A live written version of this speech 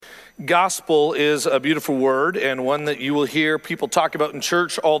Gospel is a beautiful word and one that you will hear people talk about in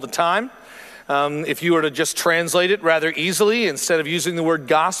church all the time. If you were to just translate it rather easily, instead of using the word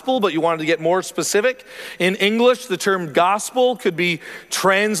gospel, but you wanted to get more specific, in English, the term gospel could be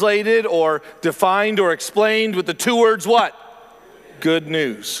translated or defined or explained with the two words what? Good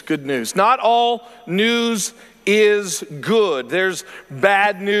news. Good news. Not all news is good. There's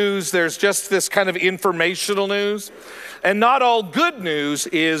bad news. There's just this kind of informational news. And not all good news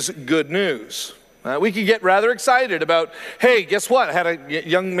is good news. We could get rather excited about, hey, guess what? I had a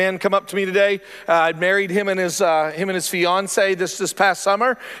young man come up to me today. I'd married him and his fiance this past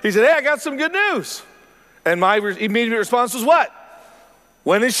summer. He said, hey, I got some good news. And my immediate response was what?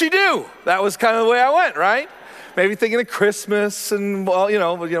 When is she due? That was kind of the way I went, right? Maybe thinking of Christmas and, well, you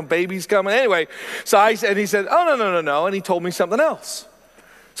know, baby's coming. Anyway, and he said, oh, no. And he told me something else.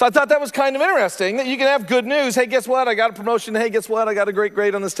 So I thought that was kind of interesting, that you can have good news. Hey, guess what? I got a promotion. Hey, guess what? I got a great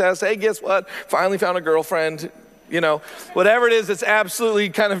grade on this test. Hey, guess what? Finally found a girlfriend. You know, whatever it is, it's absolutely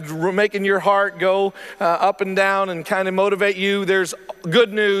kind of making your heart go up and down and kind of motivate you. There's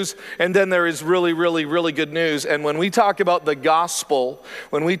good news, and then there is really, really, really good news. And when we talk about the gospel,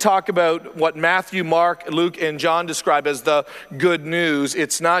 when we talk about what Matthew, Mark, Luke, and John describe as the good news,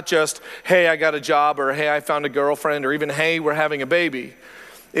 it's not just, hey, I got a job, or hey, I found a girlfriend, or even, hey, we're having a baby.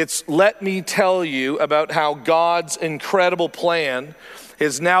 It's let me tell you about how God's incredible plan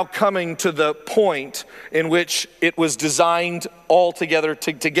is now coming to the point in which it was designed altogether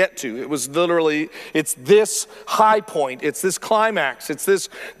to get to. It was literally, it's this high point, it's this climax,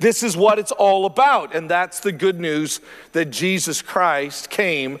 this is what it's all about. And that's the good news that Jesus Christ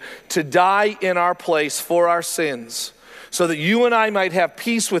came to die in our place for our sins, so that you and I might have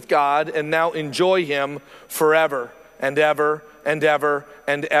peace with God and now enjoy Him forever and ever and ever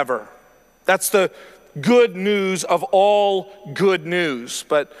and ever. That's the good news of all good news.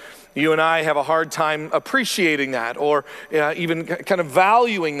 But you and I have a hard time appreciating that or even kind of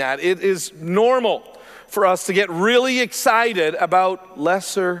valuing that. It is normal for us to get really excited about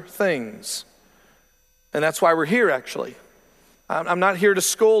lesser things. And that's why we're here, actually. I'm not here to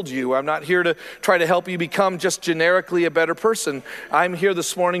scold you. I'm not here to try to help you become just generically a better person. I'm here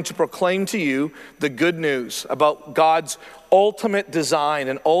this morning to proclaim to you the good news about God's ultimate design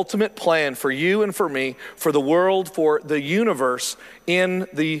and ultimate plan for you and for me, for the world, for the universe, in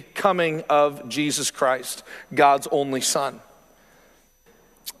the coming of Jesus Christ, God's only Son.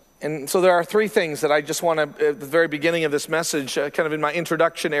 And so there are three things that I just want to, at the very beginning of this message, kind of in my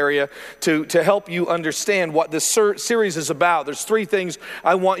introduction area, to help you understand what this series is about. There's three things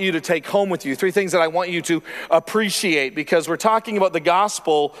I want you to take home with you, three things that I want you to appreciate, because we're talking about the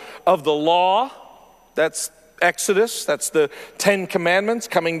gospel of the law. That's Exodus, that's the 10 commandments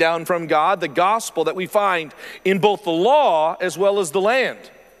coming down from God, the gospel that we find in both the law as well as the land.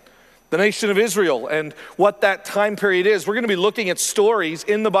 The nation of Israel and what that time period is. We're going to be looking at stories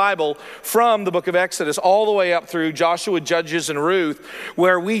in the Bible from the book of Exodus all the way up through Joshua, Judges, and Ruth,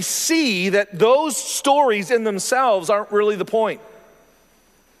 where we see that those stories in themselves aren't really the point.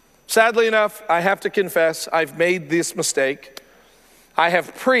 Sadly enough, I have to confess, I've made this mistake. I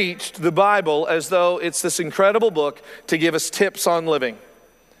have preached the Bible as though it's this incredible book to give us tips on living.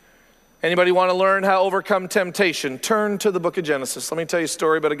 Anybody want to learn how to overcome temptation? Turn to the book of Genesis. Let me tell you a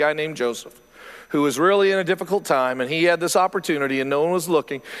story about a guy named Joseph, who was really in a difficult time, and he had this opportunity and no one was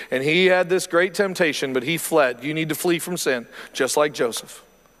looking, and he had this great temptation, but he fled. You need to flee from sin, just like Joseph.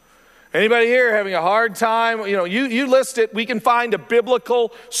 Anybody here having a hard time? You know, you list it. We can find a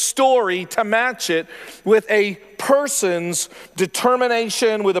biblical story to match it with a person's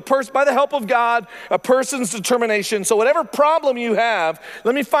determination, with by the help of God, a person's determination. So whatever problem you have,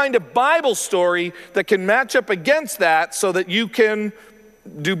 let me find a Bible story that can match up against that so that you can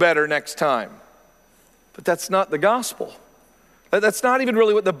do better next time. But that's not the gospel. That's not even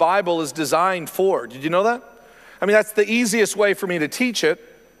really what the Bible is designed for. Did you know that? I mean, that's the easiest way for me to teach it.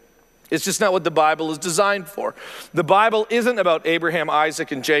 It's just not what the Bible is designed for. The Bible isn't about Abraham,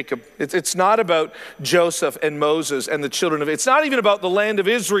 Isaac, and Jacob. It's not about Joseph and Moses and the children of It's not even about the land of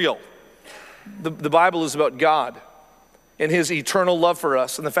Israel. The Bible is about God and His eternal love for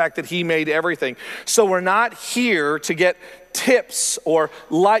us and the fact that He made everything. So we're not here to get tips or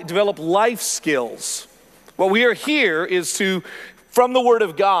develop life skills. What we are here is to, from the Word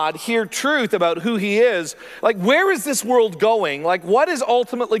of God, hear truth about who He is. Like, where is this world going? Like, what is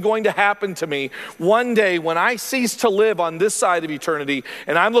ultimately going to happen to me one day when I cease to live on this side of eternity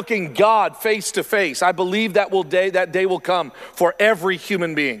and I'm looking God face to face? I believe that day will come for every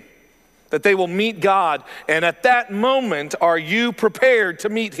human being, that they will meet God. And at that moment, are you prepared to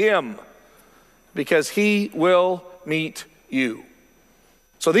meet Him? Because He will meet you.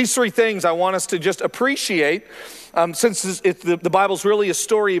 So these three things I want us to just appreciate, since the Bible's really a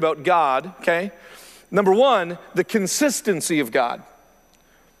story about God, okay? Number one, the consistency of God.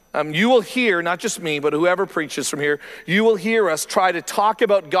 You will hear, not just me, but whoever preaches from here, you will hear us try to talk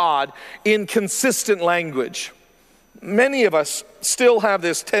about God in consistent language. Many of us still have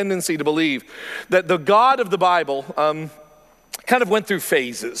this tendency to believe that the God of the Bible kind of went through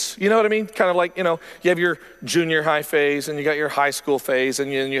phases. You know what I mean? Kind of like, you have your junior high phase, and you got your high school phase,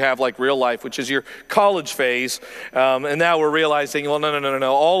 and you have like real life, which is your college phase. And now we're realizing, well,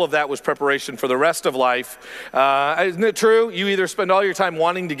 no. All of that was preparation for the rest of life. Isn't it true? You either spend all your time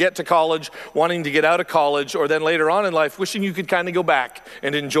wanting to get to college, wanting to get out of college, or then later on in life, wishing you could kind of go back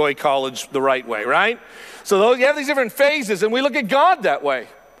and enjoy college the right way, right? So you have these different phases, and we look at God that way.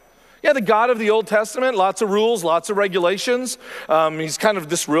 Yeah, the God of the Old Testament, lots of rules, lots of regulations. He's kind of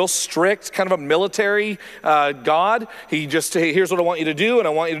this real strict, kind of a military God. He just, hey, here's what I want you to do, and I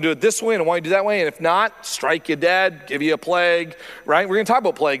want you to do it this way, and I want you to do that way, and if not, strike you dead, give you a plague, right? We're going to talk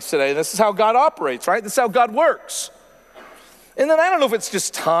about plagues today. This is how God operates, right? This is how God works. And then I don't know if it's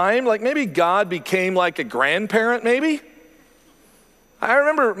just time, like maybe God became like a grandparent, maybe. I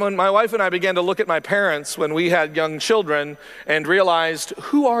remember when my wife and I began to look at my parents when we had young children and realized,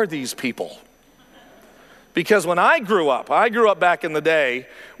 who are these people? Because when I grew up back in the day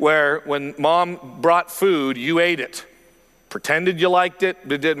where when mom brought food, you ate it. Pretended you liked it.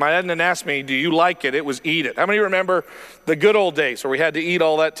 My dad didn't ask me, do you like it? It was eat it. How many remember the good old days where we had to eat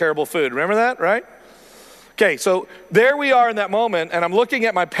all that terrible food? Remember that, right? Okay, so there we are in that moment, and I'm looking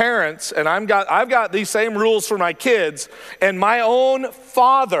at my parents, and I've got these same rules for my kids, and my own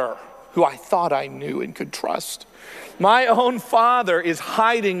father, who I thought I knew and could trust, my own father is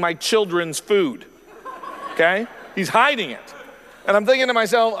hiding my children's food, okay? He's hiding it. And I'm thinking to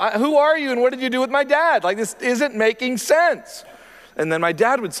myself, who are you, and what did you do with my dad? Like, this isn't making sense. And then my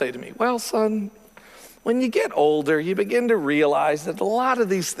dad would say to me, well, son, when you get older, you begin to realize that a lot of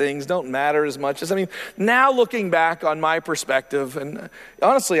these things don't matter as much as, now looking back on my perspective, and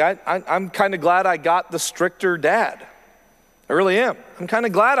honestly, I'm kind of glad I got the stricter dad. I really am. I'm kind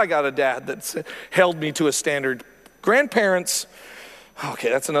of glad I got a dad that's held me to a standard. Grandparents,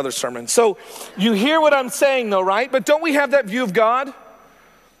 okay, that's another sermon. So you hear what I'm saying though, right? But don't we have that view of God?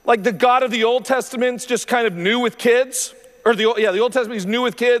 Like the God of the Old Testament's just kind of new with kids? Or the Old Testament, he's new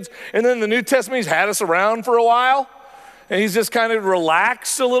with kids, and then the New Testament, he's had us around for a while, and he's just kind of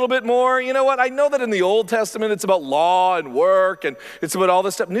relaxed a little bit more. You know what? I know that in the Old Testament, it's about law and work, and it's about all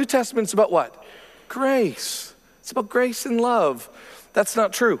this stuff. New Testament's about what? Grace. It's about grace and love. That's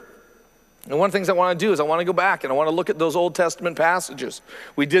not true. And one of the things I want to do is I want to go back and I want to look at those Old Testament passages.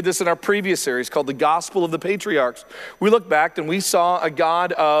 We did this in our previous series called The Gospel of the Patriarchs. We looked back and we saw a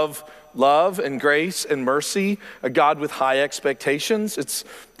God of love and grace and mercy, a God with high expectations. It's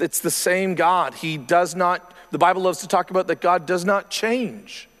the same God. He does not, the Bible loves to talk about that God does not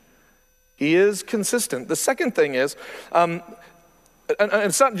change. He is consistent. The second thing is, and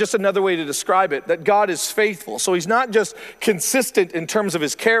it's not just another way to describe it, that God is faithful. So he's not just consistent in terms of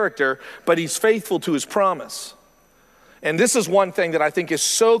his character, but he's faithful to his promise. And this is one thing that I think is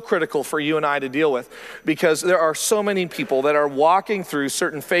so critical for you and I to deal with, because there are so many people that are walking through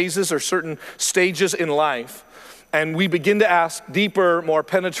certain phases or certain stages in life, and we begin to ask deeper, more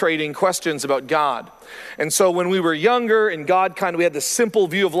penetrating questions about God. And so when we were younger and we had this simple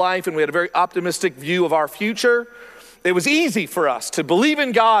view of life and we had a very optimistic view of our future, it was easy for us to believe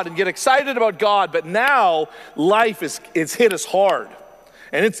in God and get excited about God, but now life it's hit us hard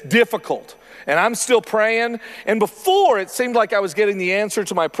and it's difficult. And I'm still praying. And before, it seemed like I was getting the answer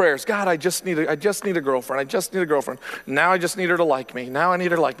to my prayers. God, I just need a girlfriend. I just need a girlfriend. Now I just need her to like me. Now I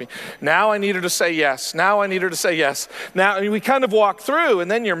need her to like me. Now I need her to say yes. Now I need her to say yes. Now, we kind of walk through, and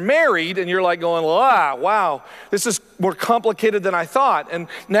then you're married, and you're like going, wow, this is more complicated than I thought. And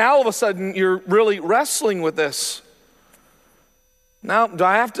now all of a sudden, you're really wrestling with this. Now, do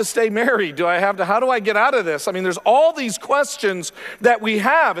I have to stay married? How do I get out of this? There's all these questions that we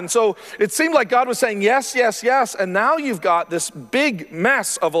have. And so it seemed like God was saying, yes, yes, yes. And now you've got this big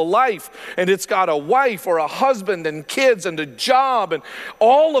mess of a life, and it's got a wife or a husband and kids and a job and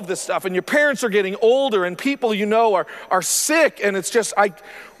all of this stuff. And your parents are getting older, and people are sick. And it's just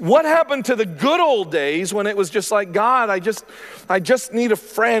what happened to the good old days when it was just like, God, I just need a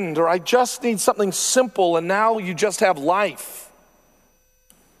friend, or I just need something simple. And now you just have life.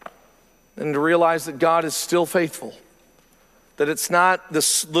 And to realize that God is still faithful, that it's not the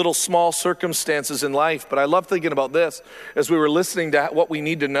little small circumstances in life. But I love thinking about this as we were listening to what we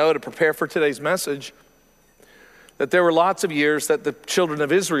need to know to prepare for today's message, that there were lots of years that the children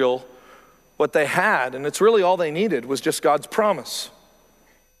of Israel, what they had, and it's really all they needed, was just God's promise.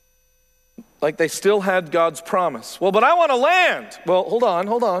 Like they still had God's promise. Well, but I want to land. Well, hold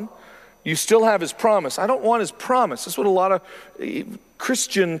on. You still have his promise. I don't want his promise. That's what a lot of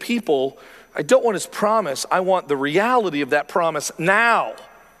Christian people, I don't want his promise. I want the reality of that promise now.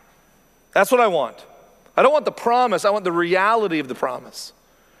 That's what I want. I don't want the promise. I want the reality of the promise.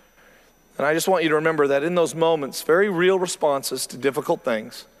 And I just want you to remember that in those moments, very real responses to difficult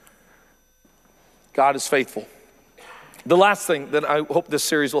things, God is faithful. The last thing that I hope this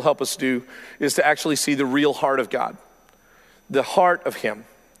series will help us do is to actually see the real heart of God, the heart of him.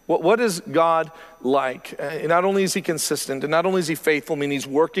 What is God like? Not only is he consistent, and not only is he faithful, I mean he's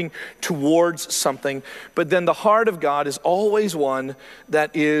working towards something, but then the heart of God is always one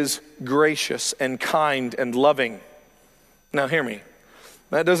that is gracious and kind and loving. Now hear me.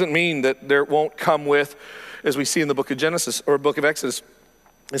 That doesn't mean that there won't come with, as we see in the book of Genesis or book of Exodus,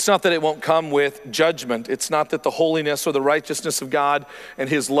 it's not that it won't come with judgment. It's not that the holiness or the righteousness of God and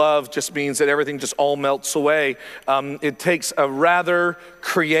his love just means that everything just all melts away. It takes a rather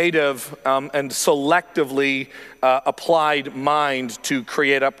creative and selectively applied mind to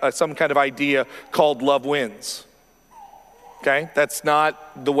create some kind of idea called love wins. Okay, that's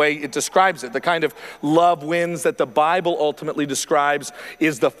not the way it describes it. The kind of love wins that the Bible ultimately describes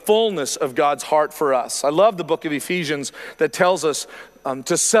is the fullness of God's heart for us. I love the book of Ephesians that tells us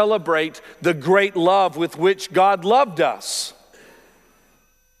to celebrate the great love with which God loved us,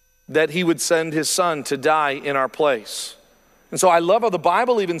 that he would send his son to die in our place. And so I love how the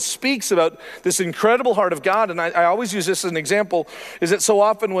Bible even speaks about this incredible heart of God. And I always use this as an example, is that so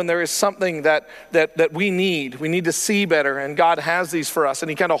often when there is something that we need to see better, and God has these for us, and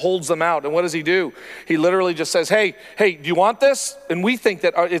he kind of holds them out. And what does he do? He literally just says, hey, do you want this? And we think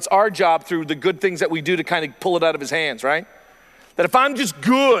that it's our job through the good things that we do to kind of pull it out of his hands, right? That if I'm just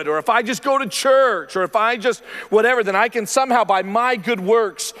good, or if I just go to church, or if I just whatever, then I can somehow by my good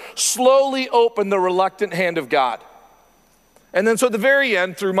works slowly open the reluctant hand of God. And then so at the very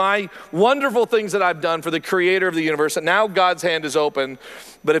end, through my wonderful things that I've done for the creator of the universe, and now God's hand is open.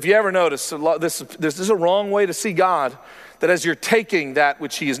 But if you ever notice, this is a wrong way to see God, that as you're taking that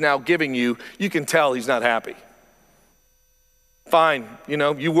which he is now giving you, you can tell he's not happy. Fine,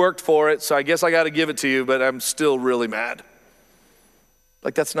 you worked for it, so I guess I got to give it to you, but I'm still really mad.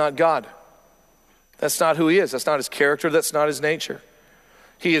 Like that's not God. That's not who he is. That's not his character. That's not his nature.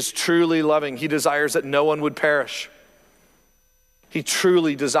 He is truly loving. He desires that no one would perish. He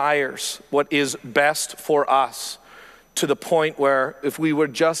truly desires what is best for us, to the point where if we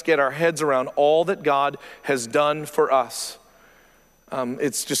would just get our heads around all that God has done for us,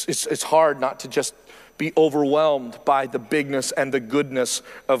 it's hard not to just be overwhelmed by the bigness and the goodness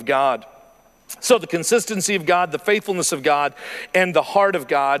of God. So the consistency of God, the faithfulness of God, and the heart of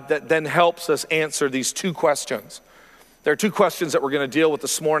God that then helps us answer these two questions. There are two questions that we're going to deal with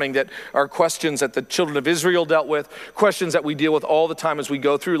this morning that are questions that the children of Israel dealt with, questions that we deal with all the time as we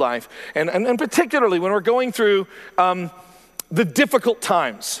go through life. And particularly when we're going through the difficult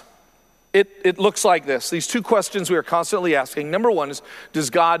times, it looks like this. These two questions we are constantly asking. Number one is, does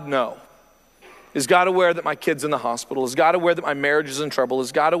God know? Is God aware that my kid's in the hospital? Is God aware that my marriage is in trouble?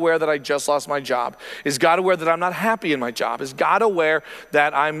 Is God aware that I just lost my job? Is God aware that I'm not happy in my job? Is God aware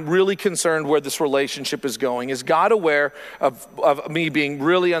that I'm really concerned where this relationship is going? Is God aware of me being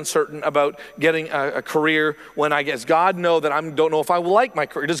really uncertain about getting a career when I get? Does God know that I don't know if I will like my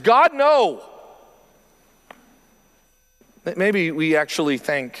career? Does God know? Maybe we actually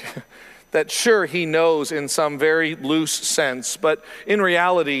think that sure, he knows in some very loose sense, but in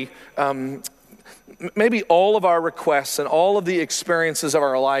reality, maybe all of our requests and all of the experiences of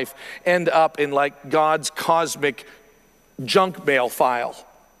our life end up in like God's cosmic junk mail file.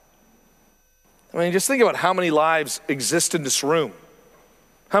 I mean, just think about how many lives exist in this room,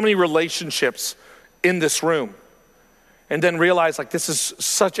 how many relationships in this room, and then realize like this is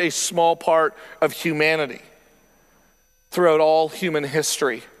such a small part of humanity throughout all human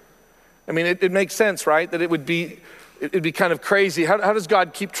history. I mean, it makes sense, right? That it'd be kind of crazy. How does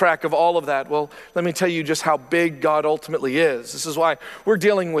God keep track of all of that? Well, let me tell you just how big God ultimately is. This is why we're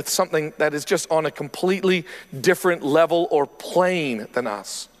dealing with something that is just on a completely different level or plane than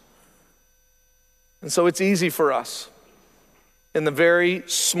us. And so it's easy for us in the very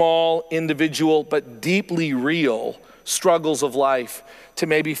small, individual, but deeply real struggles of life to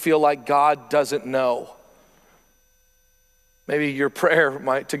maybe feel like God doesn't know. Maybe your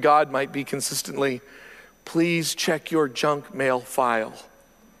prayer to God might be consistently, please check your junk mail file,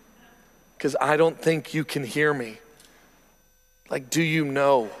 because I don't think you can hear me. Like, do you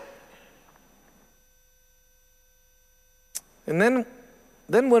know? And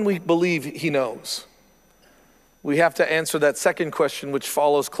then when we believe he knows, we have to answer that second question, which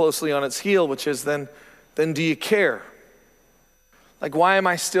follows closely on its heel, which is then do you care? Like, why am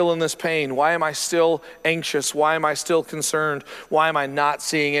I still in this pain? Why am I still anxious? Why am I still concerned? Why am I not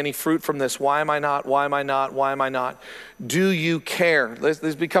seeing any fruit from this? Why am I not? Why am I not? Why am I not? Do you care?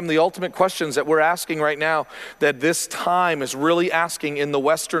 These become the ultimate questions that we're asking right now, that this time is really asking in the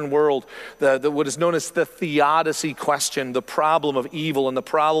Western world, what is known as the theodicy question, the problem of evil and the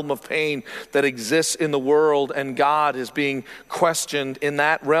problem of pain that exists in the world, and God is being questioned in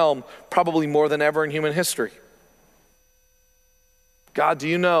that realm probably more than ever in human history. God, do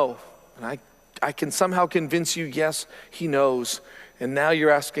you know? And I can somehow convince you, yes, he knows. And now you're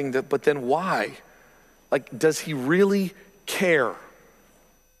asking that, but then why? Like, does he really care?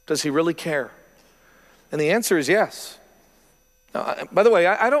 Does he really care? And the answer is yes. Now, by the way,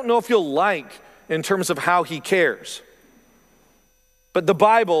 I don't know if you'll like in terms of how he cares. But the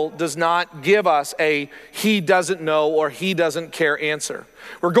Bible does not give us a he doesn't know or he doesn't care answer.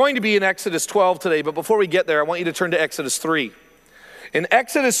 We're going to be in Exodus 12 today, but before we get there, I want you to turn to Exodus 3. In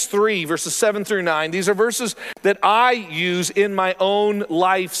Exodus 3, verses 7 through 9, these are verses that I use in my own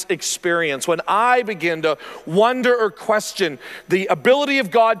life's experience. When I begin to wonder or question the ability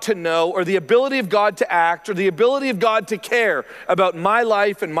of God to know, or the ability of God to act, or the ability of God to care about my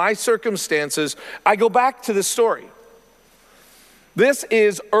life and my circumstances, I go back to this story. This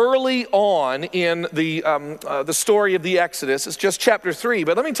is early on in the story of the Exodus. It's just chapter 3,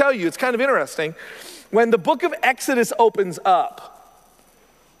 but let me tell you, it's kind of interesting. When the book of Exodus opens up,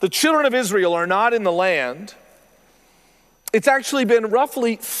 the children of Israel are not in the land. It's actually been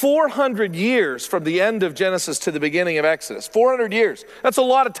roughly 400 years from the end of Genesis to the beginning of Exodus. 400 years. That's a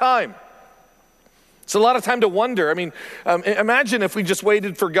lot of time. It's a lot of time to wonder. I mean, imagine if we just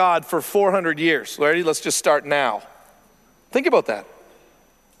waited for God for 400 years. Ready? Let's just start now. Think about that.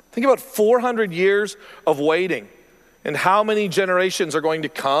 Think about 400 years of waiting and how many generations are going to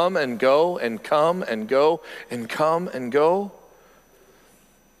come and go and come and go and come and go.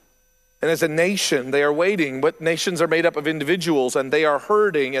 And as a nation, they are waiting. But nations are made up of individuals, and they are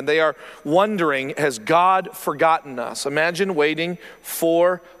hurting, and they are wondering, has God forgotten us? Imagine waiting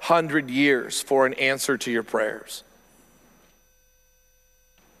 400 years for an answer to your prayers.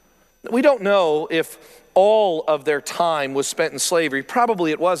 We don't know if all of their time was spent in slavery.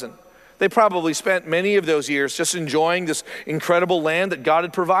 Probably it wasn't. They probably spent many of those years just enjoying this incredible land that God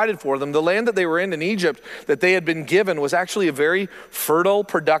had provided for them. The land that they were in Egypt that they had been given was actually a very fertile,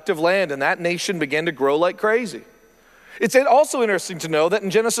 productive land, and that nation began to grow like crazy. It's also interesting to know that in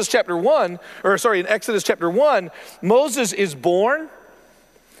in Exodus chapter 1, Moses is born.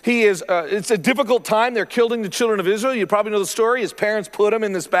 It's a difficult time. They're killing the children of Israel. You probably know the story. His parents put him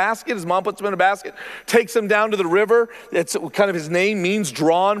in this basket. His mom puts him in a basket, takes him down to the river. It's kind of, his name means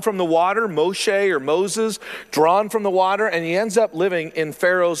drawn from the water, Moshe or Moses, drawn from the water. And he ends up living in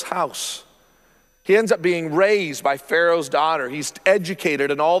Pharaoh's house. He ends up being raised by Pharaoh's daughter. He's educated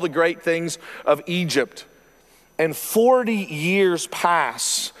in all the great things of Egypt. And 40 years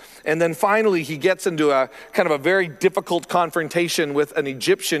pass. And then finally he gets into a kind of a very difficult confrontation with an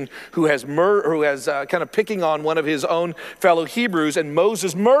Egyptian who has kind of picking on one of his own fellow Hebrews, and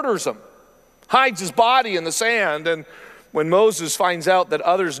Moses murders him, hides his body in the sand. And when Moses finds out that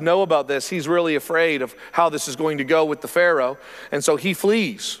others know about this, he's really afraid of how this is going to go with the Pharaoh, and so he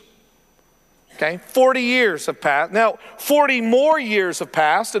flees. Okay, 40 years have passed. Now, 40 more years have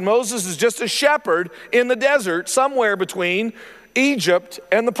passed, and Moses is just a shepherd in the desert somewhere between Egypt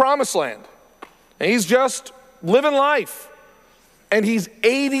and the promised land. And he's just living life. And he's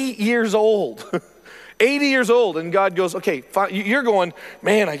 80 years old. 80 years old. And God goes, okay, fine. You're going,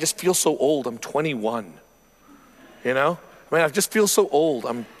 man, I just feel so old. I'm 21. You know? Man, I just feel so old.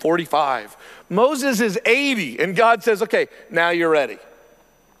 I'm 45. Moses is 80. And God says, okay, now you're ready.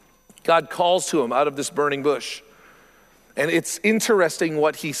 God calls to him out of this burning bush. And it's interesting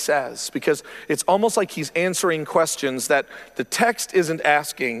what he says, because it's almost like he's answering questions that the text isn't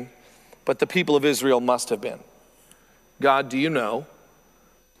asking, but the people of Israel must have been. God, do you know?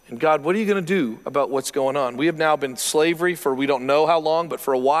 And God, what are you going to do about what's going on? We have now been in slavery for we don't know how long, but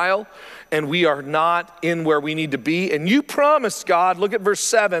for a while, and we are not in where we need to be. And you promised, God, look at verse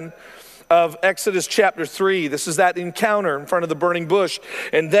 7 of Exodus chapter 3. This is that encounter in front of the burning bush.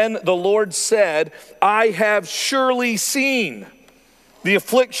 And then the Lord said, I have surely seen the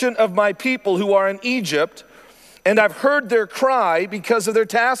affliction of my people who are in Egypt, and I've heard their cry because of their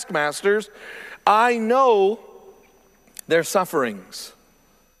taskmasters. I know their sufferings.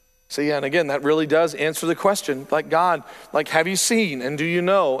 See, and again, that really does answer the question, like God, like have you seen and do you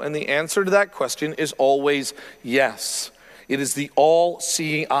know? And the answer to that question is always yes. It is the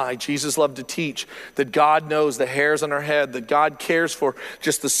all-seeing eye. Jesus loved to teach that God knows the hairs on our head, that God cares for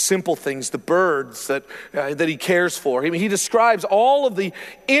just the simple things, the birds that he cares for. He describes all of the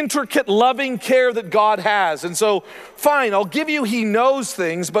intricate, loving care that God has. And so, fine, I'll give you he knows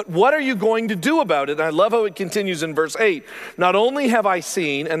things, but what are you going to do about it? And I love how it continues in verse 8. Not only have I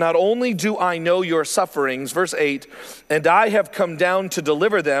seen, and not only do I know your sufferings, verse 8, and I have come down to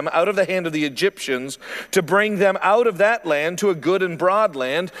deliver them out of the hand of the Egyptians, to bring them out of that land to a good and broad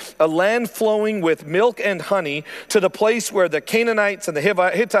land, a land flowing with milk and honey, to the place where the Canaanites and the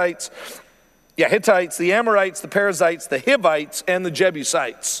Hittites, the Amorites, the Perizzites, the Hivites, and the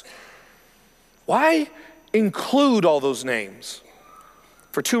Jebusites. Why include all those names?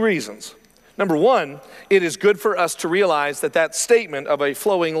 For two reasons. Number one, it is good for us to realize that statement of a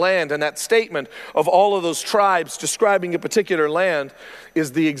flowing land and that statement of all of those tribes describing a particular land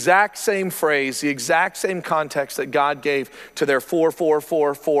is the exact same phrase, the exact same context that God gave to their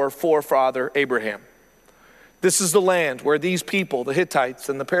forefather Abraham. This is the land where these people, the Hittites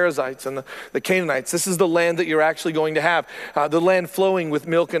and the Perizzites and the Canaanites, this is the land that you're actually going to have. The land flowing with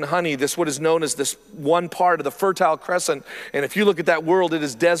milk and honey, this what is known as this one part of the Fertile Crescent. And if you look at that world, it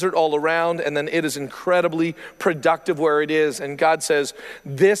is desert all around, and then it is incredibly productive where it is. And God says,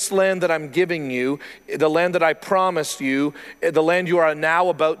 this land that I'm giving you, the land that I promised you, the land you are now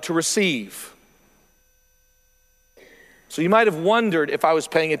about to receive. So you might have wondered if I was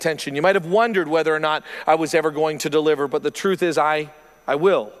paying attention. You might have wondered whether or not I was ever going to deliver, but the truth is I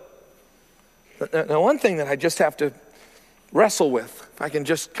will. Now, one thing that I just have to wrestle with, if I can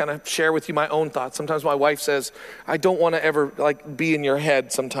just kind of share with you my own thoughts. Sometimes my wife says, I don't want to ever be in your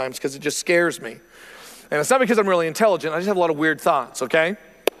head sometimes because it just scares me. And it's not because I'm really intelligent. I just have a lot of weird thoughts, okay?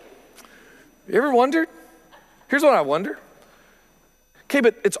 You ever wondered? Here's what I wonder. Okay,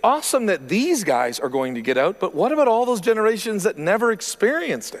 but it's awesome that these guys are going to get out, but what about all those generations that never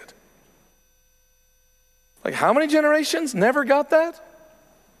experienced it? How many generations never got that?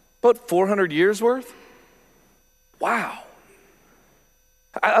 About 400 years worth? Wow.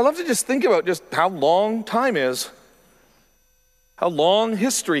 I love to just think about just how long time is, how long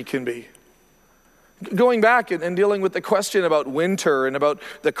history can be. Going back and dealing with the question about winter and about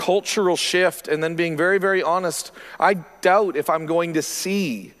the cultural shift and then being very, very honest, I doubt if I'm going to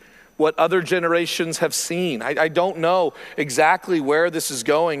see what other generations have seen. I don't know exactly where this is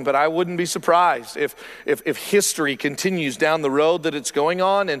going, but I wouldn't be surprised if history continues down the road that it's going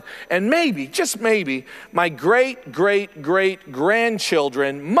on. And maybe, just maybe, my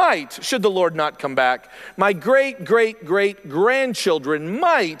great-great-great-grandchildren might, should the Lord not come back, my great-great-great-grandchildren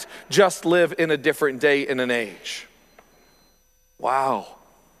might just live in a different day and an age. Wow.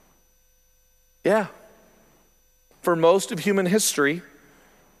 Yeah. For most of human history,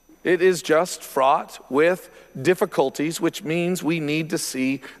 it is just fraught with difficulties, which means we need to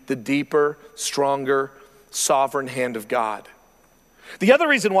see the deeper, stronger, sovereign hand of God. The other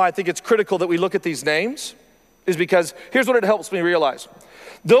reason why I think it's critical that we look at these names is because here's what it helps me realize.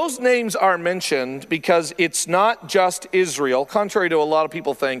 Those names are mentioned because it's not just Israel. Contrary to a lot of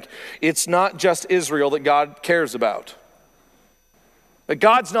people think, it's not just Israel that God cares about. That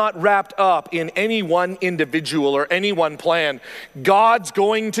God's not wrapped up in any one individual or any one plan. God's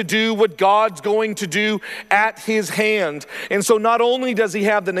going to do what God's going to do at his hand. And so not only does he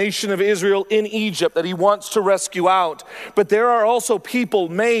have the nation of Israel in Egypt that he wants to rescue out, but there are also people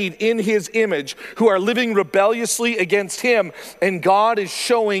made in his image who are living rebelliously against him. And God is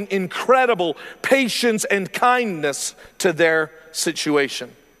showing incredible patience and kindness to their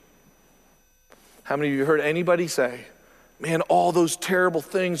situation. How many of you heard anybody say, man, all those terrible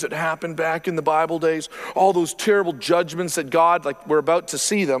things that happened back in the Bible days, all those terrible judgments that God, we're about to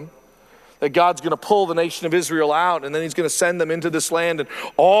see them, that God's going to pull the nation of Israel out and then he's going to send them into this land and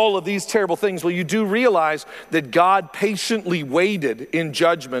all of these terrible things. Well, you do realize that God patiently waited in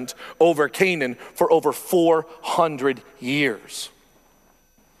judgment over Canaan for over 400 years.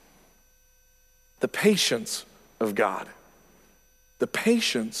 The patience of God, the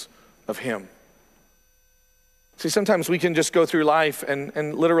patience of him. See, sometimes we can just go through life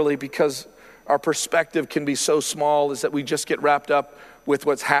and literally because our perspective can be so small is that we just get wrapped up with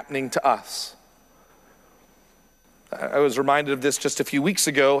what's happening to us. I was reminded of this just a few weeks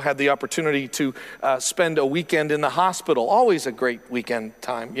ago, had the opportunity to spend a weekend in the hospital. Always a great weekend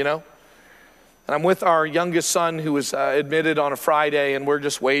time, you know? And I'm with our youngest son who was admitted on a Friday and we're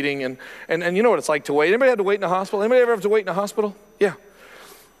just waiting. And you know what it's like to wait. Anybody had to wait in a hospital? Anybody ever have to wait in a hospital? Yeah.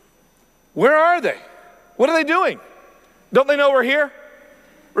 Where are they? What are they doing? Don't they know we're here?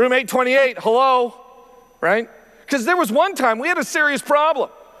 Room 828, hello, right? Because there was one time we had a serious problem.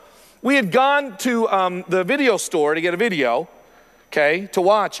 We had gone to the video store to get a video, okay, to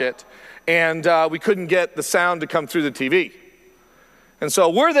watch it, and we couldn't get the sound to come through the TV. And so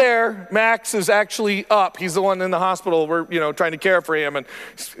we're there. Max is actually up. He's the one in the hospital. We're, trying to care for him. And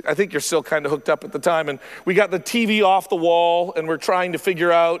I think you're still kind of hooked up at the time. And we got the TV off the wall, and we're trying to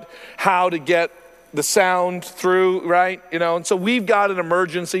figure out how to get the sound through, right? And so we've got an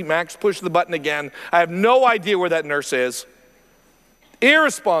emergency. Max pushed the button again. I have no idea where that nurse is.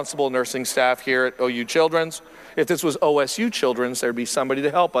 Irresponsible nursing staff here at OU Children's. If this was OSU Children's, there'd be somebody to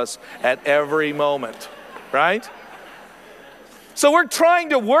help us at every moment, right? So we're trying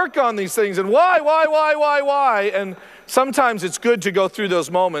to work on these things, and why? And sometimes it's good to go through those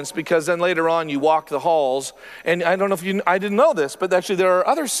moments, because then later on you walk the halls, and I don't know if I didn't know this, but actually there are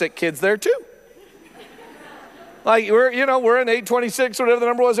other sick kids there too. Like we're in 826, whatever the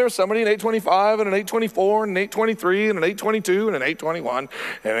number was. There was somebody in 825 and an 824 and an 823 and an 822 and an 821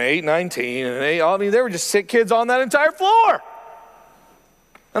 and an 819 and they were just sick kids on that entire floor.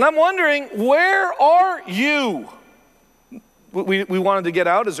 And I'm wondering, where are you? We wanted to get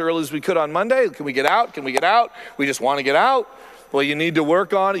out as early as we could on Monday. Can we get out? Can we get out? We just want to get out. Well, you need to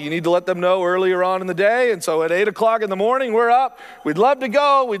work on it. You need to let them know earlier on in the day. And so at 8 o'clock in the morning, we're up. We'd love to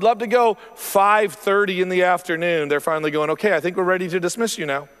go. 5:30 in the afternoon. They're finally going, okay, I think we're ready to dismiss you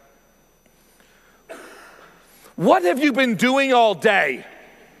now. What have you been doing all day?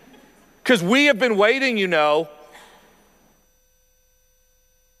 Because we have been waiting,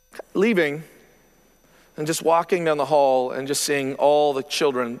 leaving and just walking down the hall and just seeing all the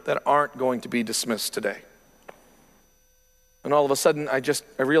children that aren't going to be dismissed today. And all of a sudden, I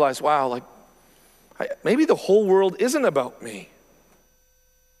realized, wow, maybe the whole world isn't about me.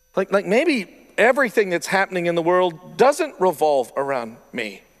 Like maybe everything that's happening in the world doesn't revolve around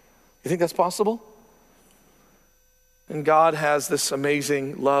me. You think that's possible? And God has this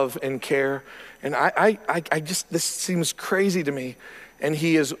amazing love and care. And this seems crazy to me. And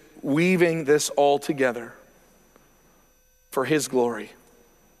he is weaving this all together for his glory.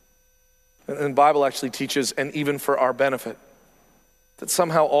 And the Bible actually teaches, and even for our benefit, that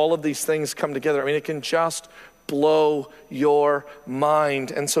somehow all of these things come together. I mean, it can just blow your mind.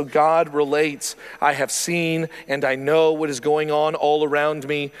 And so God relates, I have seen and I know what is going on all around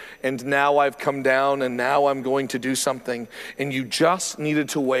me, and now I've come down and now I'm going to do something. And you just needed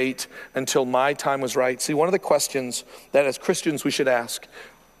to wait until my time was right. See, one of the questions that as Christians we should ask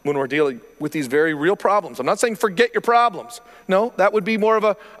when we're dealing with these very real problems. I'm not saying forget your problems. No, that would be more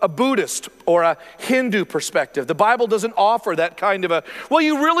of a Buddhist or a Hindu perspective. The Bible doesn't offer that kind of well,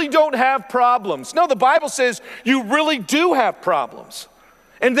 you really don't have problems. No, the Bible says you really do have problems.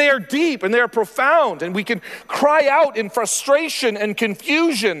 And they are deep and they are profound, and we can cry out in frustration and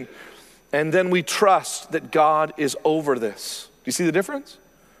confusion, and then we trust that God is over this. Do you see the difference?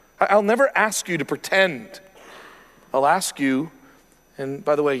 I'll never ask you to pretend. I'll ask you, and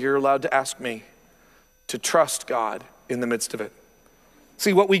by the way, you're allowed to ask me, to trust God in the midst of it.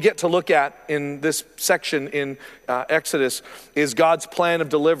 See, what we get to look at in this section in Exodus is God's plan of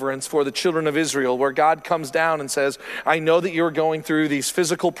deliverance for the children of Israel, where God comes down and says, I know that you're going through these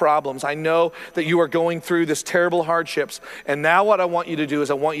physical problems. I know that you are going through this terrible hardships. And now what I want you to do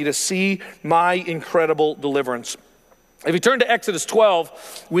is I want you to see my incredible deliverance. If you turn to Exodus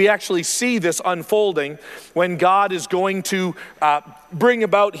 12, we actually see this unfolding when God is going to bring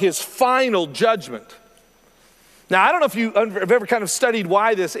about his final judgment. Now, I don't know if you have ever kind of studied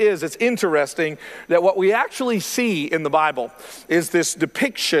why this is. It's interesting that what we actually see in the Bible is this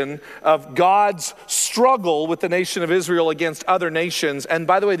depiction of God's struggle with the nation of Israel against other nations. And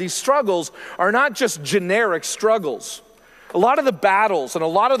by the way, these struggles are not just generic struggles. A lot of the battles and a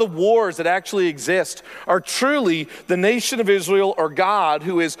lot of the wars that actually exist are truly the nation of Israel or God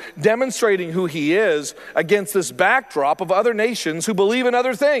who is demonstrating who he is against this backdrop of other nations who believe in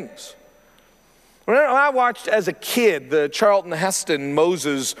other things. When I watched as a kid the Charlton Heston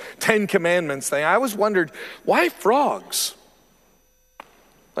Moses 10 Commandments thing, I always wondered, why frogs?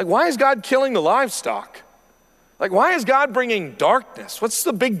 Like, why is God killing the livestock? Like, why is God bringing darkness? What's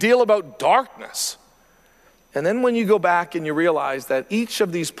the big deal about darkness? And then when you go back and you realize that each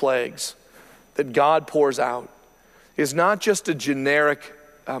of these plagues that God pours out is not just a generic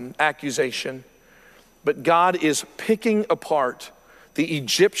accusation, but God is picking apart the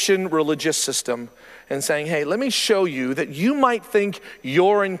Egyptian religious system and saying, hey, let me show you that you might think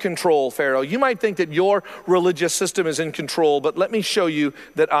you're in control, Pharaoh. You might think that your religious system is in control, but let me show you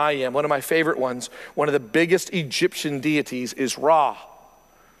that I am. One of my favorite ones, one of the biggest Egyptian deities is Ra,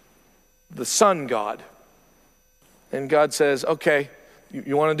 the sun god. And God says, okay,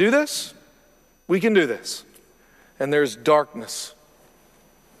 you want to do this? We can do this. And there's darkness.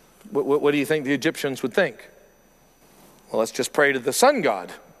 What do you think the Egyptians would think? Well, let's just pray to the sun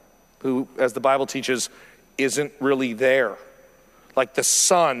god, who, as the Bible teaches, isn't really there. Like the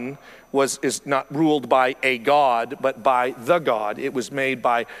sun is not ruled by a god, but by the God. It was made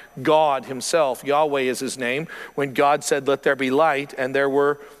by God himself. Yahweh is his name. When God said, let there be light, and there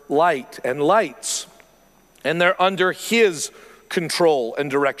were light and lights. And they're under his control and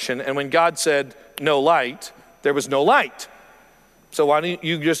direction. And when God said, no light, there was no light. So why don't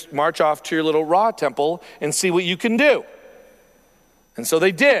you just march off to your little Ra temple and see what you can do? And so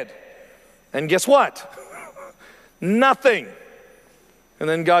they did. And guess what? Nothing. And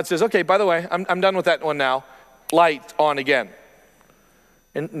then God says, okay, by the way, I'm done with that one now. Light on again.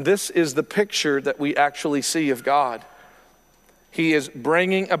 And this is the picture that we actually see of God. He is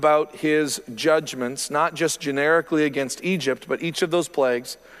bringing about his judgments, not just generically against Egypt, but each of those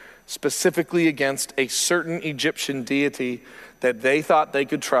plagues, specifically against a certain Egyptian deity that they thought they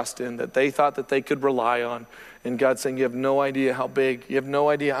could trust in, that they thought that they could rely on. And God's saying, you have no idea how big. You have no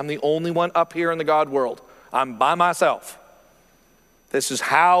idea. I'm the only one up here in the God world. I'm by myself. This is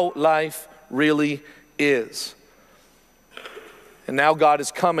how life really is. And now God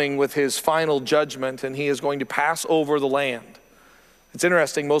is coming with his final judgment, and he is going to pass over the land. It's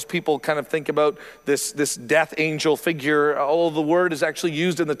interesting, most people kind of think about this death angel figure, although the word is actually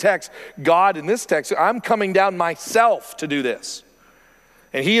used in the text. God in this text, I'm coming down myself to do this.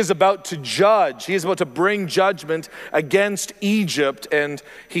 And he is about to judge. He is about to bring judgment against Egypt. And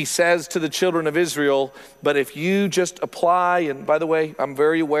he says to the children of Israel, but if you just apply, and by the way, I'm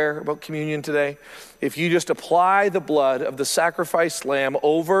very aware about communion today. If you just apply the blood of the sacrificed lamb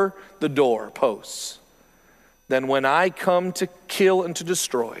over the doorposts, then when I come to kill and to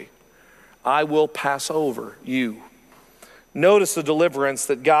destroy, I will pass over you. Notice the deliverance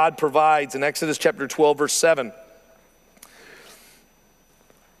that God provides in Exodus chapter 12, verse 7.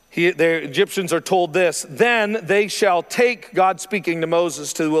 The Egyptians are told this, then they shall take, God speaking to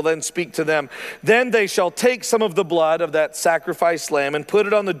Moses, will then speak to them. Then they shall take some of the blood of that sacrificed lamb and put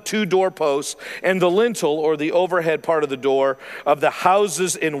it on the two doorposts and the lintel or the overhead part of the door of the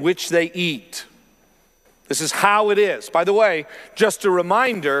houses in which they eat. This is how it is. By the way, just a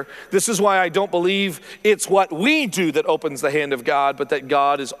reminder, this is why I don't believe it's what we do that opens the hand of God, but that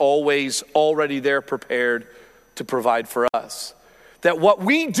God is always already there prepared to provide for us. That what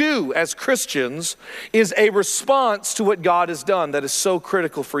we do as Christians is a response to what God has done that is so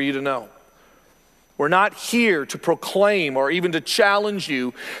critical for you to know. We're not here to proclaim or even to challenge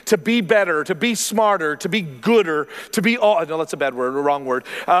you to be better, to be smarter, to be gooder, to be all. No, that's a bad word, a wrong word.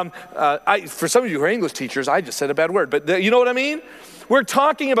 For some of you who are English teachers, I just said a bad word, but you know what I mean? We're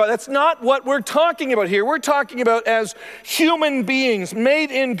talking about, that's not what we're talking about here. We're talking about as human beings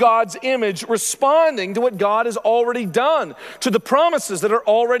made in God's image, responding to what God has already done, to the promises that are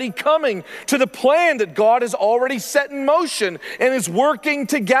already coming, to the plan that God has already set in motion and is working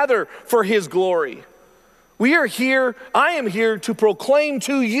together for his glory. We are here, I am here to proclaim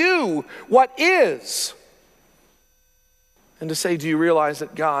to you what is. And to say, do you realize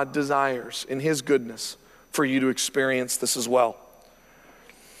that God desires in his goodness for you to experience this as well?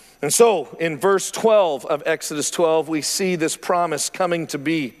 And so in verse 12 of Exodus 12, we see this promise coming to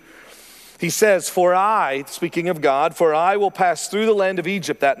be. He says, for I, speaking of God, for I will pass through the land of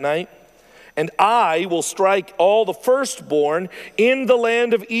Egypt that night, and I will strike all the firstborn in the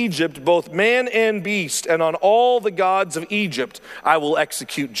land of Egypt, both man and beast, and on all the gods of Egypt I will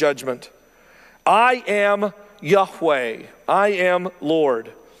execute judgment. I am Yahweh, I am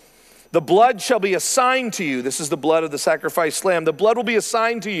Lord. The blood shall be assigned to you. This is the blood of the sacrificed lamb. The blood will be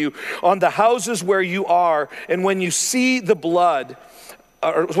assigned to you on the houses where you are. And when you see the blood,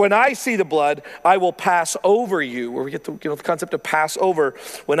 or when I see the blood, I will pass over you. Where we get the concept of pass over.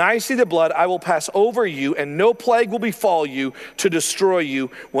 When I see the blood, I will pass over you, and no plague will befall you to destroy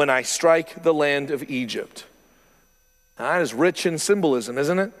you when I strike the land of Egypt. Now, that is rich in symbolism,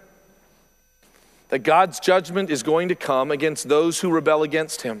 isn't it? That God's judgment is going to come against those who rebel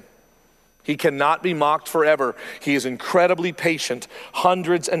against him. He cannot be mocked forever. He is incredibly patient,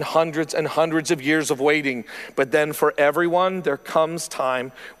 hundreds and hundreds and hundreds of years of waiting. But then for everyone, there comes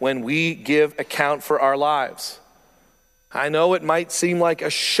time when we give account for our lives. I know it might seem like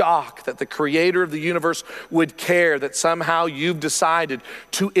a shock that the creator of the universe would care that somehow you've decided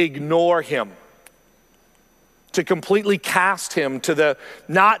to ignore him, to completely cast him to the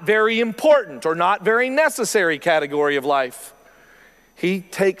not very important or not very necessary category of life. He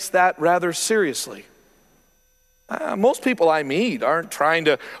takes that rather seriously. Most people I meet aren't trying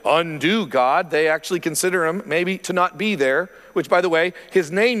to undo God. They actually consider him maybe to not be there, which, by the way,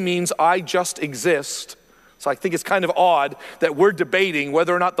 his name means I just exist. So I think it's kind of odd that we're debating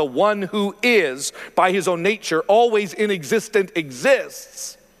whether or not the one who is, by his own nature, always inexistent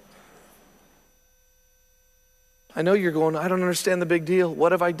exists. I know you're going, I don't understand the big deal.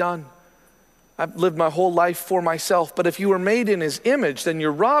 What have I done? I've lived my whole life for myself. But if you were made in his image, then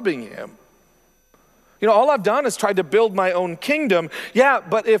you're robbing him. You know, all I've done is tried to build my own kingdom. Yeah,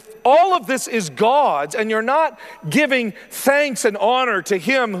 but if all of this is God's and you're not giving thanks and honor to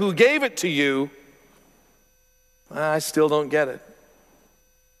him who gave it to you, I still don't get it.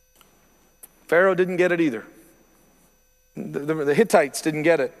 Pharaoh didn't get it either. The Hittites didn't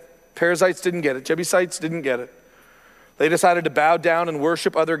get it. Perizzites didn't get it. Jebusites didn't get it. They decided to bow down and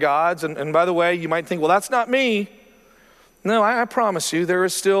worship other gods. And by the way, you might think, well, that's not me. No, I promise you, there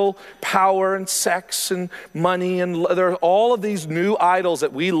is still power and sex and money, and there are all of these new idols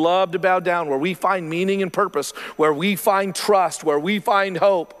that we love to bow down, where we find meaning and purpose, where we find trust, where we find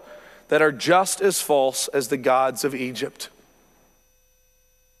hope, that are just as false as the gods of Egypt.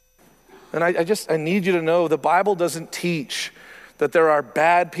 And I need you to know, the Bible doesn't teach that there are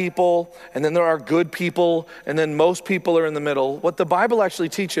bad people and then there are good people and then most people are in the middle. What the Bible actually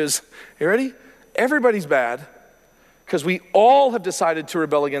teaches, you ready? Everybody's bad because we all have decided to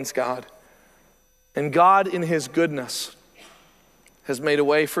rebel against God. And God in his goodness has made a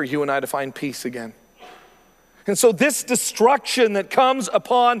way for you and I to find peace again. And so this destruction that comes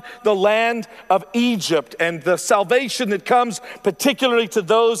upon the land of Egypt and the salvation that comes particularly to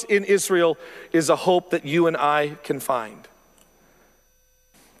those in Israel is a hope that you and I can find.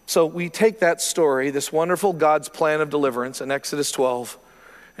 So we take that story, this wonderful God's plan of deliverance in Exodus 12,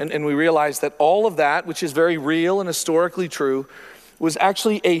 and we realize that all of that, which is very real and historically true, was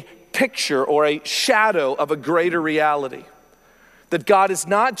actually a picture or a shadow of a greater reality. That God is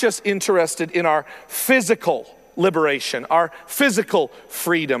not just interested in our physical liberation, our physical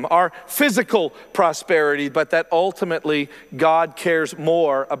freedom, our physical prosperity, but that ultimately God cares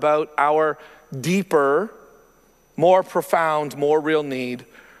more about our deeper, more profound, more real need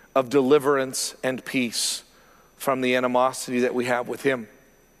of deliverance and peace from the animosity that we have with him.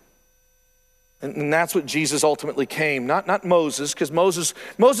 And that's what Jesus ultimately came, not Moses, because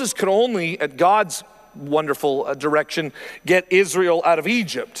Moses could only, at God's wonderful direction, get Israel out of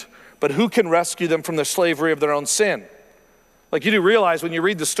Egypt. But who can rescue them from the slavery of their own sin? Like, you do realize when you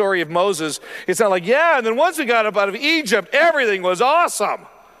read the story of Moses, it's not like, yeah, and then once we got up out of Egypt, everything was awesome.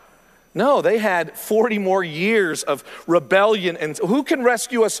 No, they had 40 more years of rebellion. And who can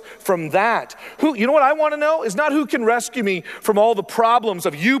rescue us from that? You know what I want to know? Is not who can rescue me from all the problems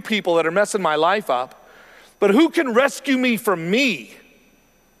of you people that are messing my life up, but who can rescue me from me?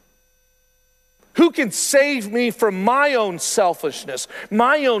 Who can save me from my own selfishness,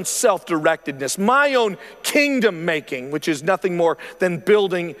 my own self-directedness, my own kingdom making, which is nothing more than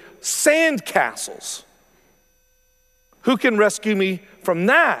building sand castles? Who can rescue me from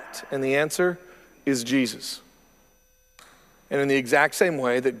that? And the answer is Jesus. And in the exact same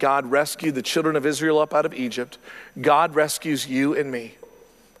way that God rescued the children of Israel up out of Egypt, God rescues you and me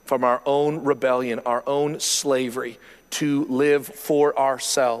from our own rebellion, our own slavery to live for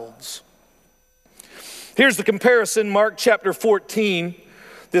ourselves. Here's the comparison, Mark chapter 14,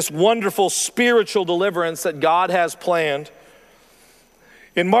 this wonderful spiritual deliverance that God has planned.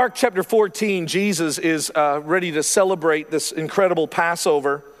 In Mark chapter 14, Jesus is ready to celebrate this incredible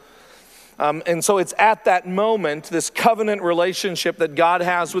Passover. And so it's at that moment, this covenant relationship that God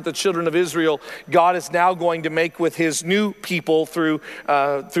has with the children of Israel, God is now going to make with his new people through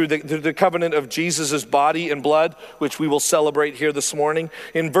the covenant of Jesus' body and blood, which we will celebrate here this morning.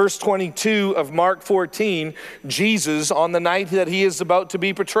 In verse 22 of Mark 14, Jesus, on the night that he is about to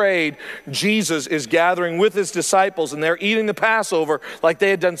be betrayed, Jesus is gathering with his disciples, and they're eating the Passover like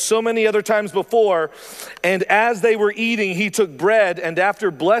they had done so many other times before. And as they were eating, he took bread, and after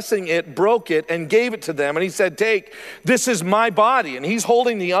blessing it, broke it and gave it to them, and he said, "Take, this is my body." And he's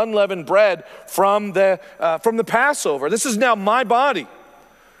holding the unleavened bread from the Passover. This is now my body.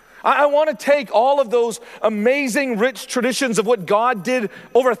 I want to take all of those amazing, rich traditions of what God did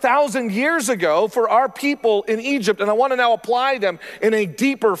over 1,000 years ago for our people in Egypt, and I want to now apply them in a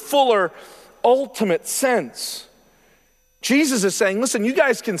deeper, fuller, ultimate sense. Jesus is saying, listen, you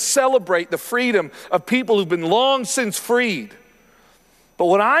guys can celebrate the freedom of people who've been long since freed. But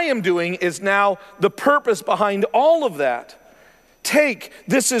what I am doing is now the purpose behind all of that. Take,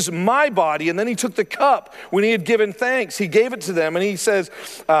 this is my body. And then he took the cup when he had given thanks. He gave it to them, and he says,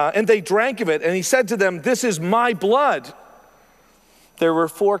 and they drank of it. And he said to them, this is my blood. There were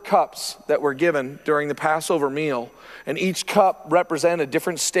 4 cups that were given during the Passover meal, and each cup represented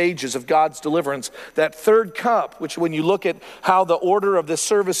different stages of God's deliverance. That 3rd cup, which when you look at how the order of this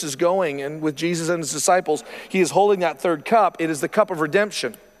service is going, and with Jesus and his disciples, he is holding that 3rd cup. It is the cup of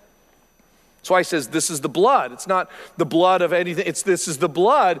redemption. That's why he says, this is the blood. It's not the blood of anything. This is the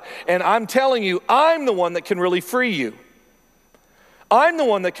blood, and I'm telling you, I'm the one that can really free you. I'm the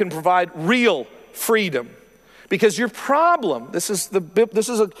one that can provide real freedom. Because your problem, this is a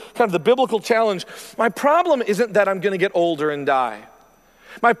kind of the biblical challenge. My problem isn't that I'm going to get older and die.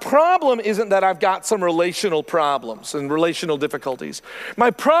 My problem isn't that I've got some relational problems and relational difficulties. My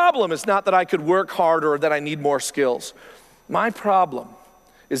problem is not that I could work harder or that I need more skills. My problem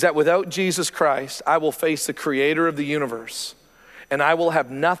is that without Jesus Christ, I will face the creator of the universe, and I will have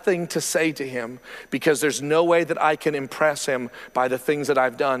nothing to say to him because there's no way that I can impress him by the things that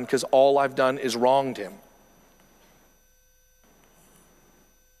I've done, because all I've done is wronged him.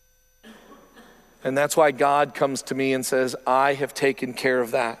 And that's why God comes to me and says, I have taken care of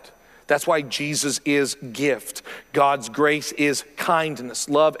that. That's why Jesus is gift. God's grace is kindness,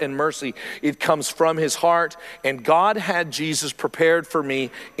 love, and mercy. It comes from his heart, and God had Jesus prepared for me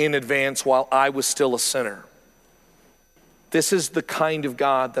in advance while I was still a sinner. This is the kind of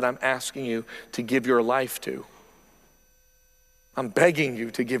God that I'm asking you to give your life to. I'm begging you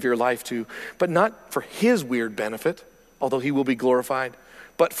to give your life to, but not for his weird benefit, although he will be glorified,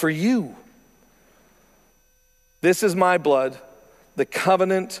 but for you. This is my blood, the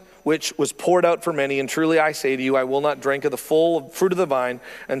covenant which was poured out for many, and truly I say to you, I will not drink of the full fruit of the vine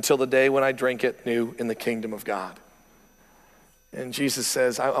until the day when I drink it new in the kingdom of God. And Jesus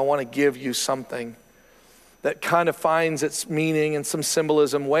says, I want to give you something that kind of finds its meaning and some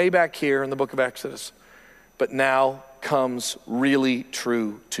symbolism way back here in the book of Exodus, but now comes really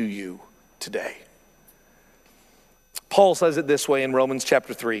true to you today. Paul says it this way in Romans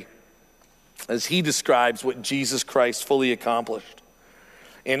chapter 3. As he describes what Jesus Christ fully accomplished.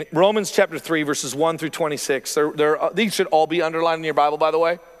 In Romans chapter 3, verses 1 through 26, these should all be underlined in your Bible, by the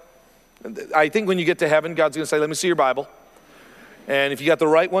way. I think when you get to heaven, God's going to say, let me see your Bible. And if you got the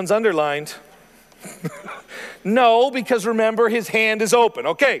right ones underlined, no, because remember, his hand is open.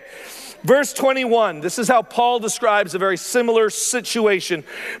 Okay, verse 21, this is how Paul describes a very similar situation.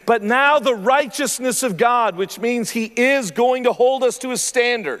 But now the righteousness of God, which means he is going to hold us to his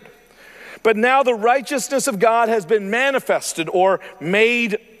standard. But now the righteousness of God has been manifested or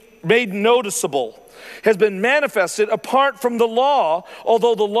made noticeable, has been manifested apart from the law,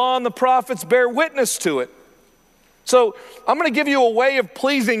 although the law and the prophets bear witness to it. So I'm going to give you a way of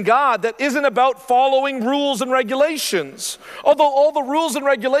pleasing God that isn't about following rules and regulations, although all the rules and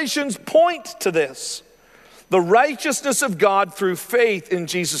regulations point to this. The righteousness of God through faith in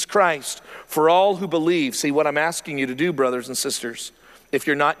Jesus Christ for all who believe. See, what I'm asking you to do, brothers and sisters, if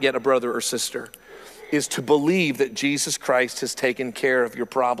you're not yet a brother or sister, is to believe that Jesus Christ has taken care of your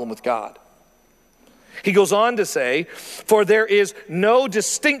problem with God. He goes on to say, for there is no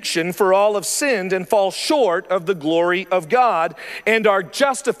distinction, for all have sinned and fall short of the glory of God, and are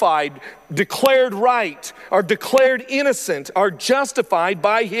justified, declared right, are declared innocent, are justified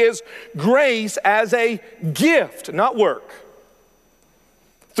by his grace as a gift, not work,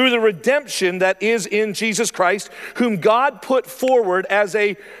 through the redemption that is in Jesus Christ, whom God put forward as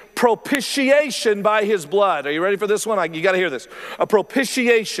a propitiation by his blood. Are you ready for this one? You got to hear this. A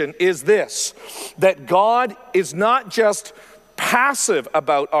propitiation is this, that God is not just passive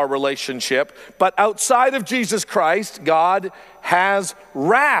about our relationship, but outside of Jesus Christ, God has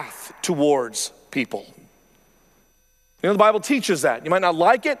wrath towards people. You know, the Bible teaches that. You might not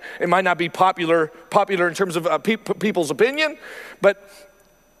like it. It might not be popular in terms of people's opinion, but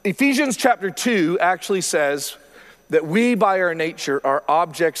Ephesians chapter 2 actually says that we by our nature are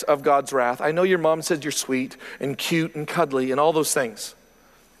objects of God's wrath. I know your mom said you're sweet and cute and cuddly and all those things.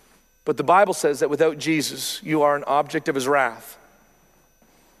 But the Bible says that without Jesus, you are an object of his wrath.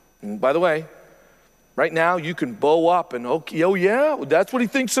 And by the way, right now you can bow up and, oh yeah, well, that's what he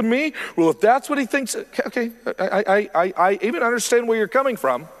thinks of me. Well, if that's what he thinks, okay, I even understand where you're coming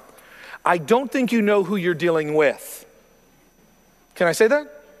from. I don't think you know who you're dealing with. Can I say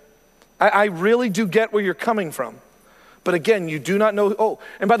that? I really do get where you're coming from. But again, you do not know. Oh,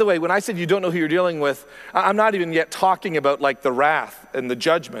 and by the way, when I said you don't know who you're dealing with, I'm not even yet talking about like the wrath and the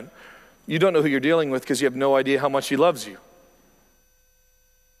judgment. You don't know who you're dealing with because you have no idea how much he loves you.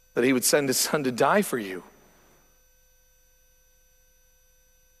 That he would send his son to die for you.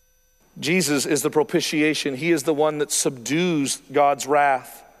 Jesus is the propitiation. He is the one that subdues God's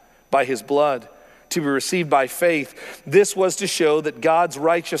wrath by his blood, to be received by faith. This was to show that God's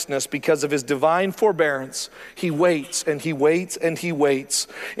righteousness, because of his divine forbearance, he waits and he waits and he waits.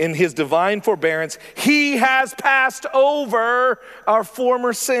 In his divine forbearance, he has passed over our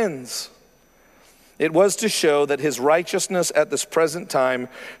former sins. It was to show that his righteousness at this present time,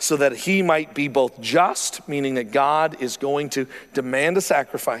 so that he might be both just, meaning that God is going to demand a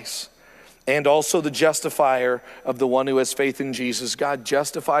sacrifice, and also the justifier of the one who has faith in Jesus. God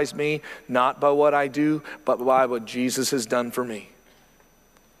justifies me not by what I do, but by what Jesus has done for me.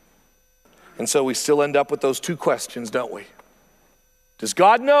 And so we still end up with those two questions, don't we? Does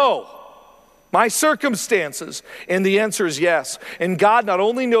God know my circumstances? And the answer is yes. And God not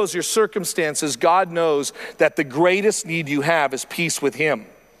only knows your circumstances, God knows that the greatest need you have is peace with him.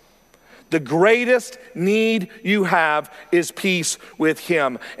 The greatest need you have is peace with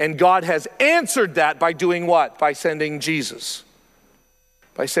him. And God has answered that by doing what? By sending Jesus.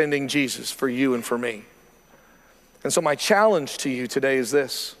 By sending Jesus for you and for me. And so my challenge to you today is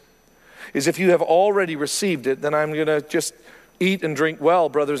this, is if you have already received it, then I'm going to just eat and drink well,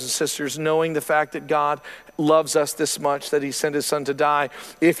 brothers and sisters, knowing the fact that God loves us this much, that he sent his son to die.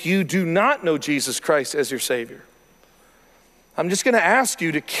 If you do not know Jesus Christ as your Savior, I'm just going to ask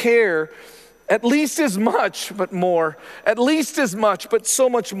you to care at least as much, but more, at least as much, but so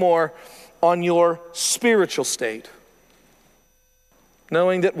much more on your spiritual state.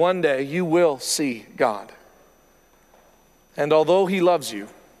 Knowing that one day you will see God. And although he loves you,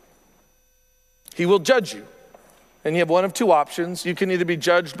 he will judge you. And you have one of two options. You can either be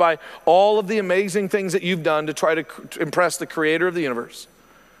judged by all of the amazing things that you've done to try to impress the creator of the universe,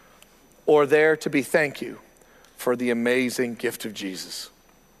 or there to be thank you for the amazing gift of Jesus.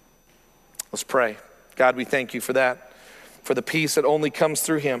 Let's pray. God, we thank you for that, for the peace that only comes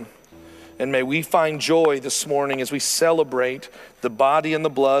through him. And may we find joy this morning as we celebrate the body and the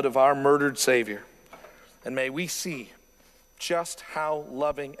blood of our murdered Savior. And may we see just how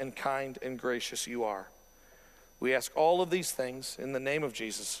loving and kind and gracious you are. We ask all of these things in the name of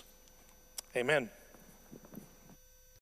Jesus. Amen.